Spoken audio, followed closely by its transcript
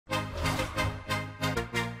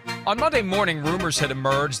On Monday morning, rumors had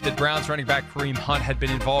emerged that Browns running back Kareem Hunt had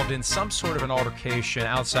been involved in some sort of an altercation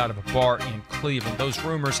outside of a bar in Cleveland. Those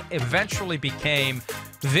rumors eventually became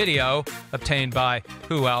video obtained by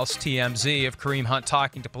who else? TMZ, of Kareem Hunt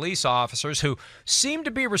talking to police officers who seemed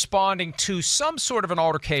to be responding to some sort of an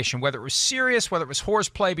altercation. Whether it was serious, whether it was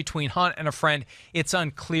horseplay between Hunt and a friend, it's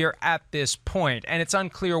unclear at this point. And it's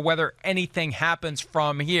unclear whether anything happens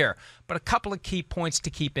from here. But a couple of key points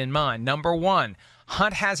to keep in mind. Number one,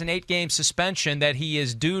 Hunt has an 8-game suspension that he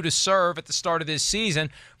is due to serve at the start of this season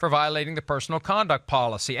for violating the personal conduct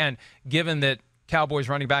policy. And given that Cowboys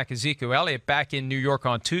running back Ezekiel Elliott back in New York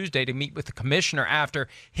on Tuesday to meet with the commissioner after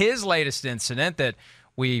his latest incident that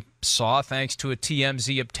we saw thanks to a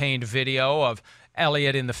TMZ-obtained video of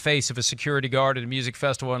Elliott in the face of a security guard at a music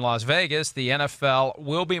festival in Las Vegas, the NFL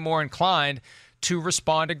will be more inclined to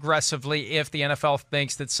respond aggressively if the NFL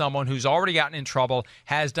thinks that someone who's already gotten in trouble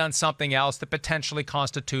has done something else that potentially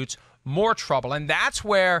constitutes more trouble. And that's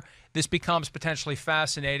where this becomes potentially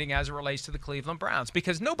fascinating as it relates to the Cleveland Browns,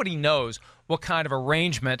 because nobody knows what kind of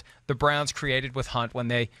arrangement the Browns created with Hunt when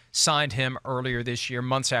they signed him earlier this year,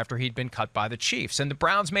 months after he'd been cut by the Chiefs. And the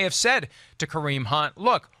Browns may have said to Kareem Hunt,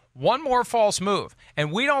 look, one more false move,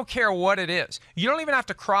 and we don't care what it is. You don't even have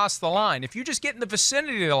to cross the line. If you just get in the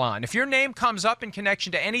vicinity of the line, if your name comes up in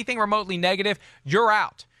connection to anything remotely negative, you're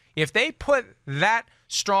out. If they put that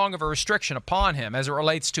strong of a restriction upon him as it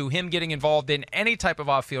relates to him getting involved in any type of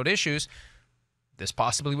off-field issues, this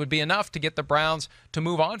possibly would be enough to get the Browns to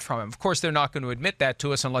move on from him. Of course, they're not going to admit that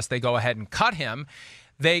to us unless they go ahead and cut him.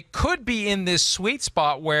 They could be in this sweet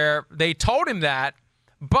spot where they told him that,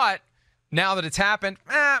 but now that it's happened,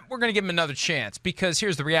 we're going to give him another chance, because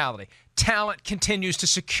here's the reality. Talent continues to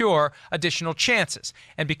secure additional chances.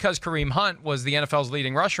 And because Kareem Hunt was the NFL's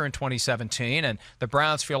leading rusher in 2017, and the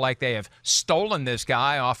Browns feel like they have stolen this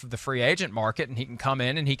guy off of the free agent market, and he can come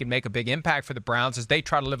in and he can make a big impact for the Browns as they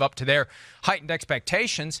try to live up to their heightened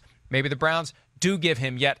expectations, maybe the Browns do give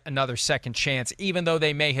him yet another second chance, even though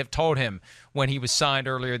they may have told him when he was signed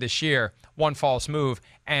earlier this year, one false move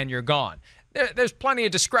and you're gone. There's plenty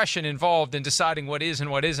of discretion involved in deciding what is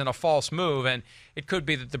and what isn't a false move, and it could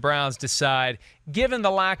be that the Browns decide, given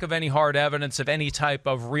the lack of any hard evidence of any type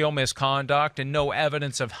of real misconduct and no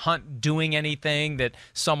evidence of Hunt doing anything that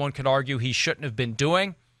someone could argue he shouldn't have been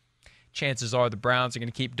doing, chances are the Browns are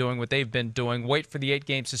going to keep doing what they've been doing, wait for the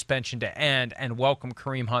 8-game suspension to end, and welcome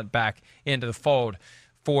Kareem Hunt back into the fold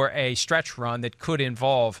for a stretch run that could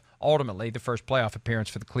involve, ultimately, the first playoff appearance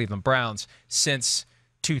for the Cleveland Browns since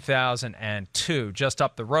 2002. Just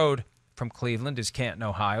up the road from Cleveland is Canton,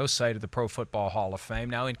 Ohio, site of the Pro Football Hall of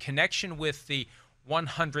Fame. Now, in connection with the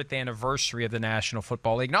 100th anniversary of the National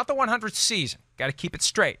Football League, not the 100th season, got to keep it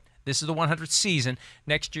straight. This is the 100th season.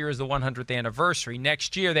 Next year is the 100th anniversary.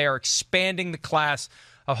 Next year, they are expanding the class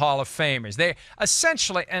of Hall of Famers. They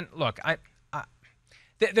essentially, and look,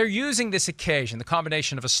 they're using this occasion, the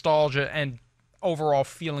combination of nostalgia and overall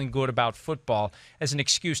feeling good about football, as an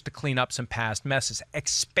excuse to clean up some past messes,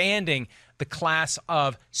 expanding the class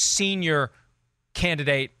of senior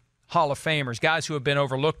candidate Hall of Famers, guys who have been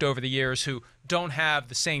overlooked over the years, who don't have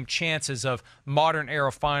the same chances of modern-era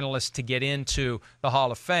finalists to get into the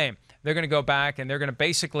Hall of Fame. They're going to go back and they're going to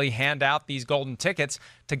basically hand out these golden tickets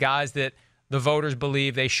to guys that the voters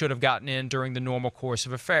believe they should have gotten in during the normal course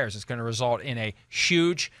of affairs. It's going to result in a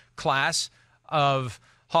huge class of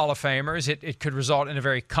Hall of Famers. It could result in a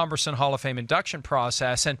very cumbersome Hall of Fame induction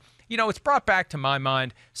process. And, you know, it's brought back to my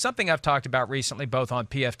mind something I've talked about recently, both on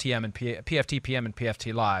PFTM and PFTPM and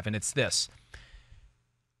PFT Live, and it's this.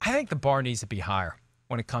 I think the bar needs to be higher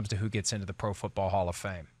when it comes to who gets into the Pro Football Hall of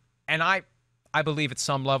Fame. And I believe at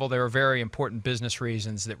some level there are very important business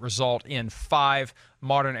reasons that result in 5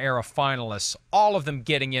 modern-era finalists, all of them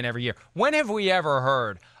getting in every year. When have we ever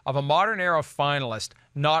heard of a modern-era finalist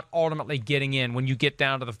not ultimately getting in when you get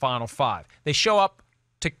down to the final 5? They show up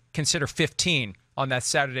to consider 15 on that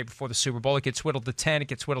Saturday before the Super Bowl. It gets whittled to 10. It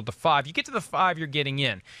gets whittled to 5. You get to the 5, you're getting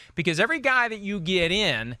in. Because every guy that you get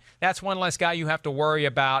in, that's one less guy you have to worry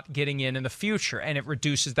about getting in the future, and it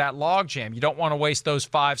reduces that logjam. You don't want to waste those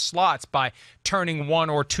 5 slots by turning 1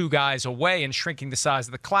 or 2 guys away and shrinking the size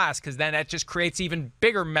of the class, because then that just creates even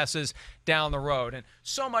bigger messes down the road. And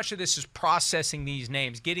so much of this is processing these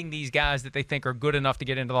names, getting these guys that they think are good enough to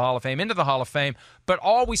get into the Hall of Fame, into the Hall of Fame, but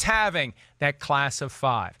always having that class of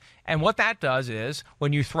 5. And what that does is,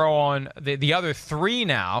 when you throw on the other 3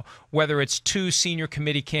 now, whether it's 2 senior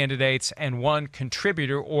committee candidates and 1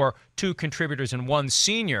 contributor, or 2 contributors and 1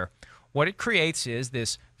 senior, what it creates is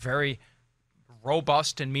this very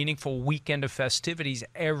robust and meaningful weekend of festivities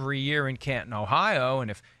every year in Canton, Ohio.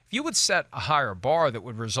 And if you would set a higher bar that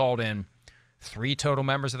would result in 3 total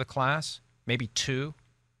members of the class, maybe 2,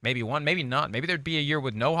 maybe 1, maybe none. Maybe there'd be a year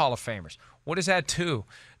with no Hall of Famers. What does that do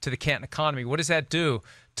to the Canton economy? What does that do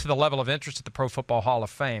to the level of interest at the Pro Football Hall of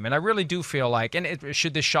Fame? And I really do feel like, and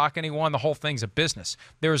should this shock anyone, the whole thing's a business.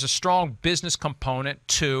 There is a strong business component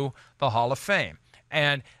to the Hall of Fame.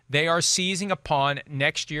 And they are seizing upon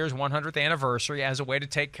next year's 100th anniversary as a way to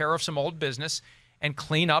take care of some old business and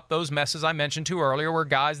clean up those messes I mentioned to earlier, where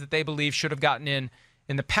guys that they believe should have gotten in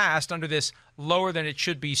the past under this lower than it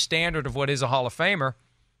should be standard of what is a Hall of Famer,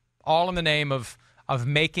 all in the name of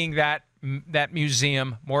making that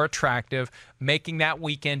museum more attractive, making that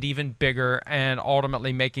weekend even bigger, and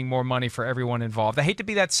ultimately making more money for everyone involved. I hate to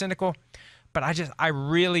be that cynical, but I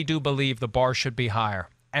really do believe the bar should be higher.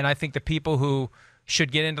 And I think the people who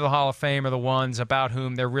should get into the Hall of Fame are the ones about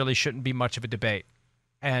whom there really shouldn't be much of a debate.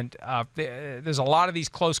 And there's a lot of these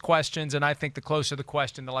close questions, and I think the closer the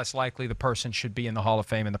question, the less likely the person should be in the Hall of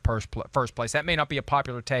Fame in the first place. That may not be a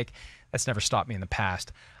popular take. That's never stopped me in the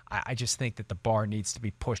past. I just think that the bar needs to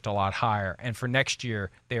be pushed a lot higher. And for next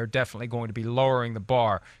year, they are definitely going to be lowering the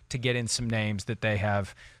bar to get in some names that they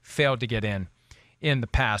have failed to get in the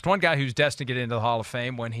past. One guy who's destined to get into the Hall of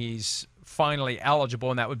Fame when he's finally eligible,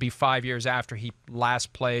 and that would be 5 years after he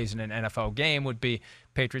last plays in an NFL game, would be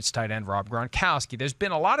Patriots tight end Rob Gronkowski. There's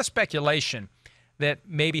been a lot of speculation that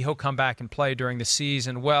maybe he'll come back and play during the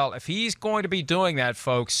season. Well, if he's going to be doing that,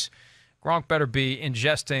 folks, Gronk better be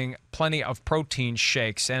ingesting plenty of protein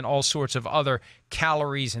shakes and all sorts of other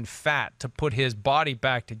calories and fat to put his body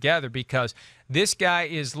back together, because this guy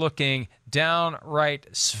is looking downright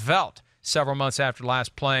svelte several months after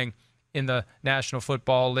last playing in the National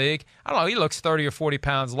Football League. I don't know, he looks 30 or 40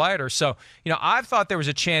 pounds lighter. So, I've thought there was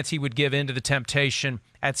a chance he would give in to the temptation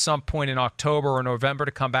at some point in October or November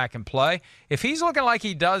to come back and play. If he's looking like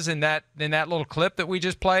he does in that little clip that we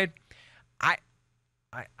just played,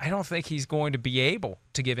 I don't think he's going to be able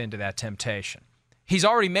to give in to that temptation. He's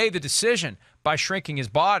already made the decision by shrinking his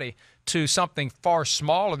body to something far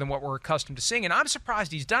smaller than what we're accustomed to seeing. And I'm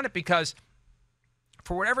surprised he's done it, because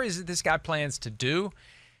for whatever it is that this guy plans to do,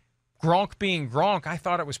 Gronk being Gronk, I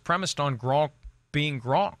thought it was premised on Gronk being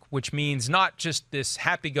Gronk, which means not just this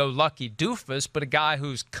happy-go-lucky doofus, but a guy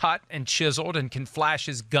who's cut and chiseled and can flash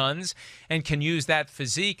his guns and can use that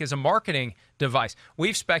physique as a marketing device.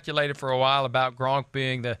 We've speculated for a while about Gronk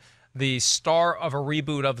being the star of a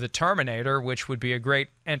reboot of The Terminator, which would be a great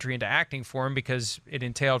entry into acting for him, because it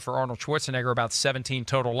entailed for Arnold Schwarzenegger about 17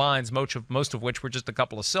 total lines, most of which were just a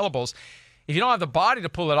couple of syllables. If you don't have the body to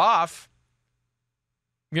pull it off,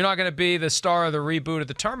 you're not going to be the star of the reboot of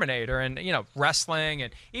The Terminator. And, wrestling,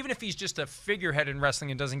 and even if he's just a figurehead in wrestling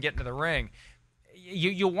and doesn't get into the ring,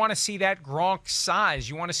 you want to see that Gronk size.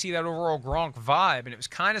 You want to see that overall Gronk vibe. And it was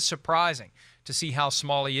kind of surprising to see how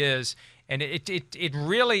small he is. And it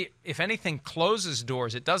really, if anything, closes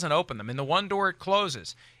doors. It doesn't open them. And the one door it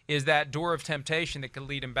closes is that door of temptation that could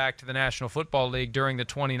lead him back to the National Football League during the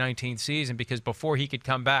 2019 season, because before he could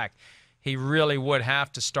come back, he really would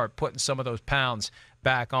have to start putting some of those pounds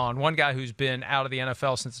back on. One guy who's been out of the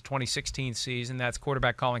NFL since the 2016 season, that's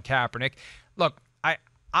quarterback Colin Kaepernick. Look,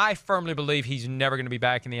 I firmly believe he's never going to be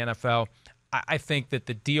back in the NFL. I think that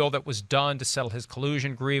the deal that was done to settle his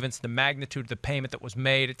collusion grievance, the magnitude of the payment that was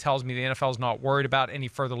made, it tells me the NFL is not worried about any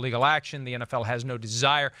further legal action. The NFL has no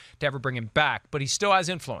desire to ever bring him back, but he still has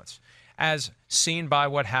influence, as seen by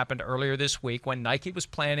what happened earlier this week when Nike was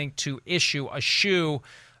planning to issue a shoe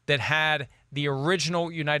that had the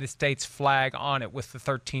original United States flag on it with the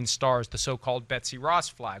 13 stars, the so-called Betsy Ross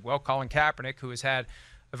flag. Well, Colin Kaepernick, who has had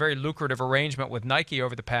a very lucrative arrangement with Nike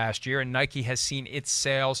over the past year, and Nike has seen its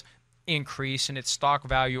sales increase and its stock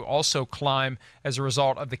value also climb as a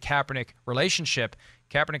result of the Kaepernick relationship.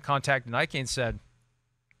 Kaepernick contacted Nike and said,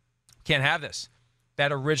 can't have this.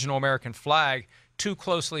 That original American flag, too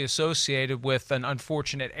closely associated with an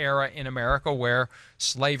unfortunate era in America where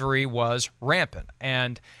slavery was rampant.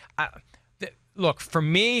 And look, for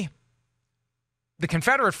me, the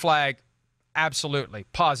Confederate flag, absolutely,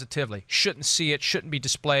 positively, shouldn't see it, shouldn't be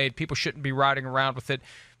displayed. People shouldn't be riding around with it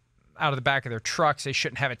out of the back of their trucks. They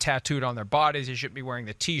shouldn't have it tattooed on their bodies. They shouldn't be wearing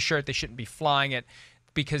the T-shirt. They shouldn't be flying it,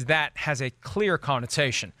 because that has a clear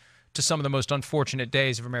connotation to some of the most unfortunate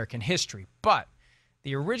days of American history. But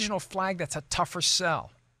the original flag, that's a tougher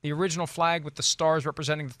sell. The original flag with the stars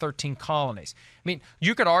representing the 13 colonies. I mean,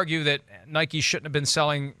 you could argue that Nike shouldn't have been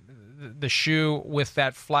selling the shoe with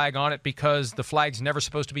that flag on it because the flag's never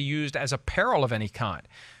supposed to be used as apparel of any kind.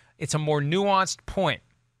 It's a more nuanced point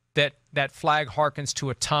that that flag harkens to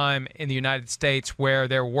a time in the United States where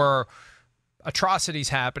there were atrocities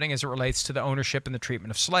happening as it relates to the ownership and the treatment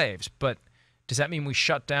of slaves. But does that mean we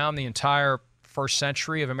shut down the entire first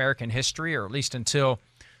century of American history, or at least until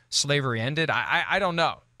slavery ended? I don't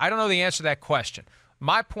know. I don't know the answer to that question.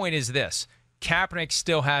 My point is this. Kaepernick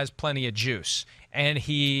still has plenty of juice, and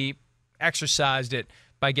he exercised it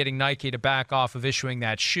by getting Nike to back off of issuing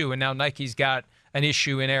that shoe. And now Nike's got an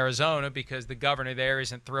issue in Arizona because the governor there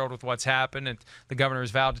isn't thrilled with what's happened, and the governor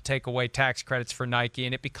has vowed to take away tax credits for Nike,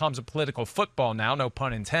 and it becomes a political football now, no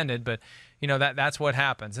pun intended, but that's what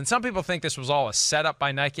happens. And some people think this was all a setup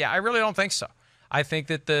by Nike. I really don't think so. I think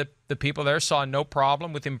that the people there saw no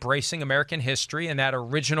problem with embracing American history and that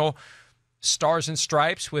original Stars and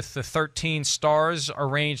Stripes with the 13 stars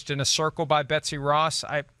arranged in a circle by Betsy Ross.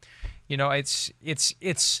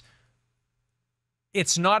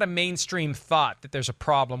 It's not a mainstream thought that there's a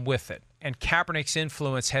problem with it. And Kaepernick's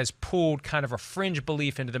influence has pulled kind of a fringe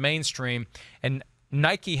belief into the mainstream, and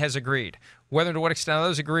Nike has agreed. Whether to what extent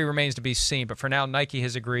others agree remains to be seen, but for now, Nike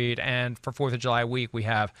has agreed, and for 4th of July week, we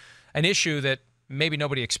have an issue that maybe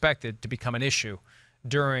nobody expected to become an issue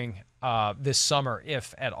during this summer,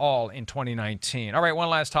 if at all, in 2019. All right, one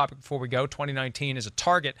last topic before we go. 2019 is a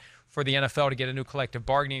target for the NFL to get a new collective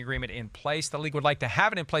bargaining agreement in place. The league would like to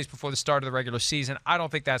have it in place before the start of the regular season. I don't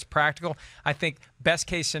think that's practical. I think best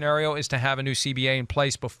case scenario is to have a new CBA in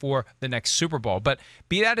place before the next Super Bowl. But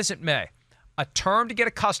be that as it may, a term to get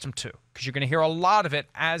accustomed to, because you're going to hear a lot of it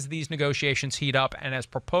as these negotiations heat up and as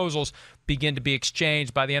proposals begin to be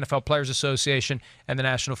exchanged by the NFL Players Association and the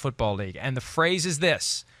National Football League. And the phrase is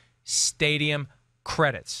this: stadium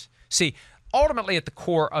credits. See, ultimately, at the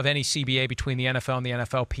core of any CBA between the NFL and the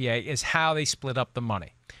NFLPA is how they split up the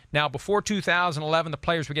money. Now, before 2011, the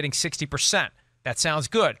players were getting 60%. That sounds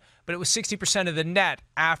good, but it was 60% of the net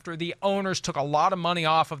after the owners took a lot of money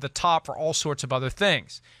off of the top for all sorts of other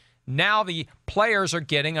things. Now the players are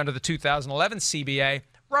getting, under the 2011 CBA,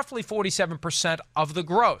 roughly 47% of the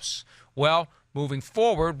gross. Well, moving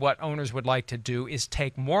forward, what owners would like to do is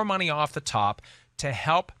take more money off the top to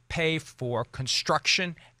help pay for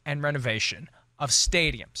construction and renovation of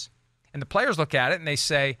stadiums. And the players look at it and they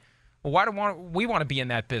say, well, why do we want to be in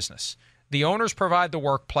that business? The owners provide the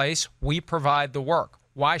workplace, we provide the work.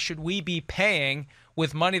 Why should we be paying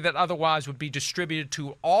with money that otherwise would be distributed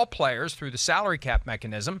to all players through the salary cap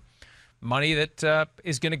mechanism, money that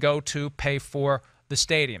is going to go to pay for the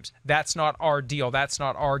stadiums? That's not our deal. That's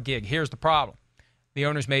not our gig. Here's the problem. The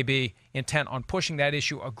owners may be intent on pushing that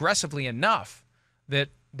issue aggressively enough that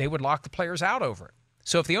they would lock the players out over it.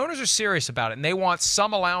 So if the owners are serious about it and they want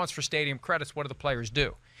some allowance for stadium credits, what do the players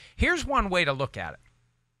do? Here's one way to look at it.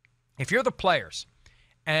 If you're the players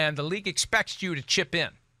and the league expects you to chip in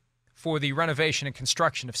for the renovation and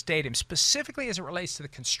construction of stadiums, specifically as it relates to the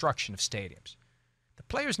construction of stadiums, the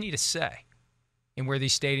players need a say in where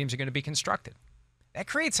these stadiums are going to be constructed. That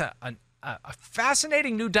creates a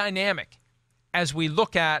fascinating new dynamic as we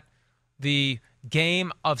look at the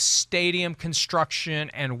game of stadium construction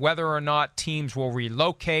and whether or not teams will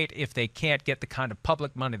relocate if they can't get the kind of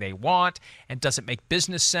public money they want. And does it make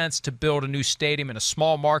business sense to build a new stadium in a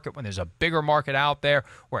small market when there's a bigger market out there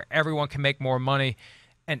where everyone can make more money?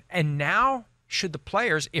 And now, should the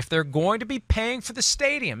players, if they're going to be paying for the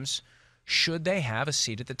stadiums, should they have a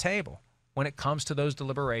seat at the table when it comes to those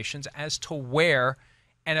deliberations as to where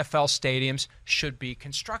NFL stadiums should be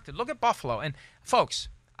constructed? Look at Buffalo. And folks,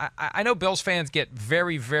 I know Bills fans get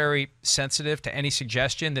very, very sensitive to any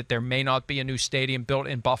suggestion that there may not be a new stadium built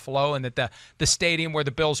in Buffalo and that the stadium where the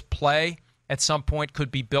Bills play at some point could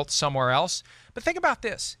be built somewhere else. But think about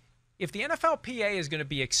this. If the NFLPA is going to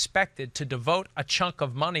be expected to devote a chunk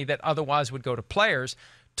of money that otherwise would go to players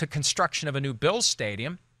to construction of a new Bills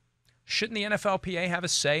stadium, shouldn't the NFLPA have a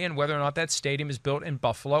say in whether or not that stadium is built in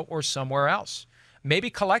Buffalo or somewhere else? Maybe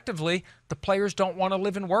collectively, the players don't want to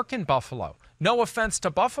live and work in Buffalo. No offense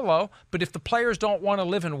to Buffalo, but if the players don't want to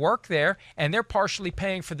live and work there and they're partially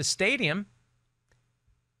paying for the stadium,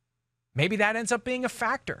 maybe that ends up being a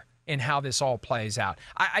factor in how this all plays out.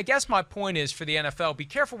 I guess my point is, for the NFL, be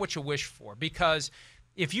careful what you wish for, because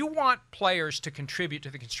if you want players to contribute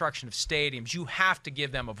to the construction of stadiums, you have to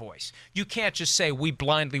give them a voice. You can't just say, we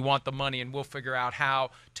blindly want the money and we'll figure out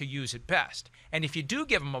how to use it best. And if you do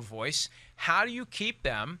give them a voice, how do you keep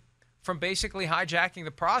them from basically hijacking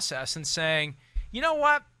the process and saying, you know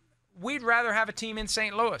what, we'd rather have a team in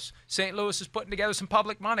St. Louis. St. Louis is putting together some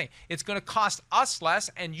public money. It's going to cost us less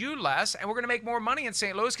and you less, and we're going to make more money in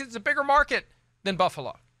St. Louis because it's a bigger market than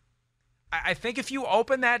Buffalo. I think if you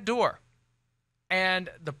open that door and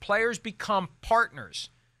the players become partners,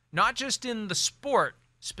 not just in the sport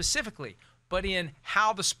specifically, but in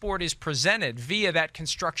how the sport is presented via that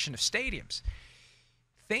construction of stadiums,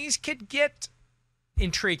 things could get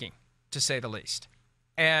intriguing, to say the least.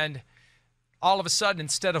 And all of a sudden,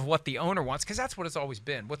 instead of what the owner wants, because that's what it's always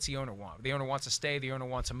been. What's the owner want? The owner wants to stay. The owner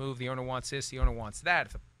wants to move. The owner wants this. The owner wants that.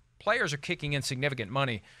 If the players are kicking in significant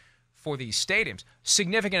money for these stadiums,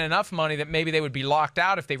 significant enough money that maybe they would be locked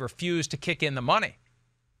out if they refused to kick in the money,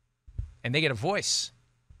 and they get a voice.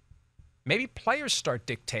 Maybe players start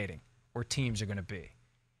dictating where teams are going to be.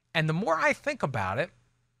 And the more I think about it,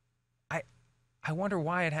 I wonder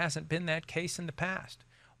why it hasn't been that case in the past.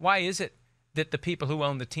 Why is it that the people who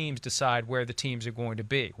own the teams decide where the teams are going to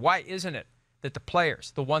be? Why isn't it that the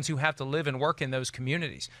players, the ones who have to live and work in those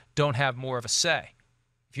communities, don't have more of a say?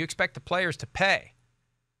 If you expect the players to pay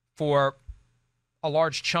for a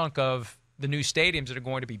large chunk of the new stadiums that are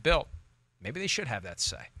going to be built, maybe they should have that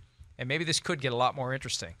say. And maybe this could get a lot more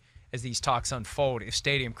interesting as these talks unfold, if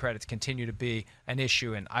stadium credits continue to be an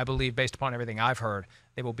issue. And I believe, based upon everything I've heard,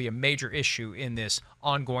 they will be a major issue in this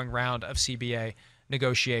ongoing round of CBA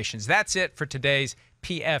negotiations. That's it for today's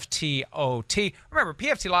PFTOT. Remember,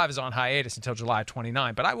 PFT Live is on hiatus until July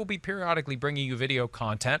 29, but I will be periodically bringing you video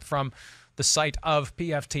content from the site of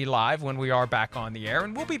PFT Live when we are back on the air.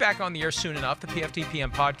 And we'll be back on the air soon enough. The PFT PM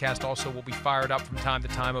podcast also will be fired up from time to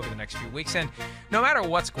time over the next few weeks. And no matter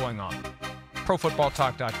what's going on,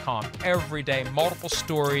 ProFootballTalk.com, every day, multiple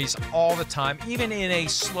stories all the time, even in a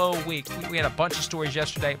slow week. We had a bunch of stories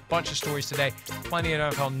yesterday, a bunch of stories today, plenty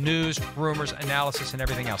of NFL news, rumors, analysis, and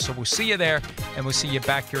everything else. So we'll see you there, and we'll see you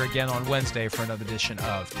back here again on Wednesday for another edition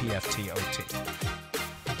of PFTOT.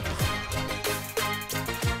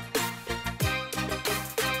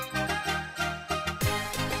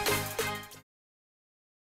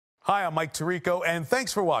 Hi, I'm Mike Tirico, and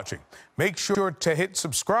thanks for watching. Make sure to hit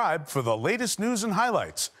subscribe for the latest news and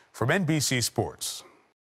highlights from NBC Sports.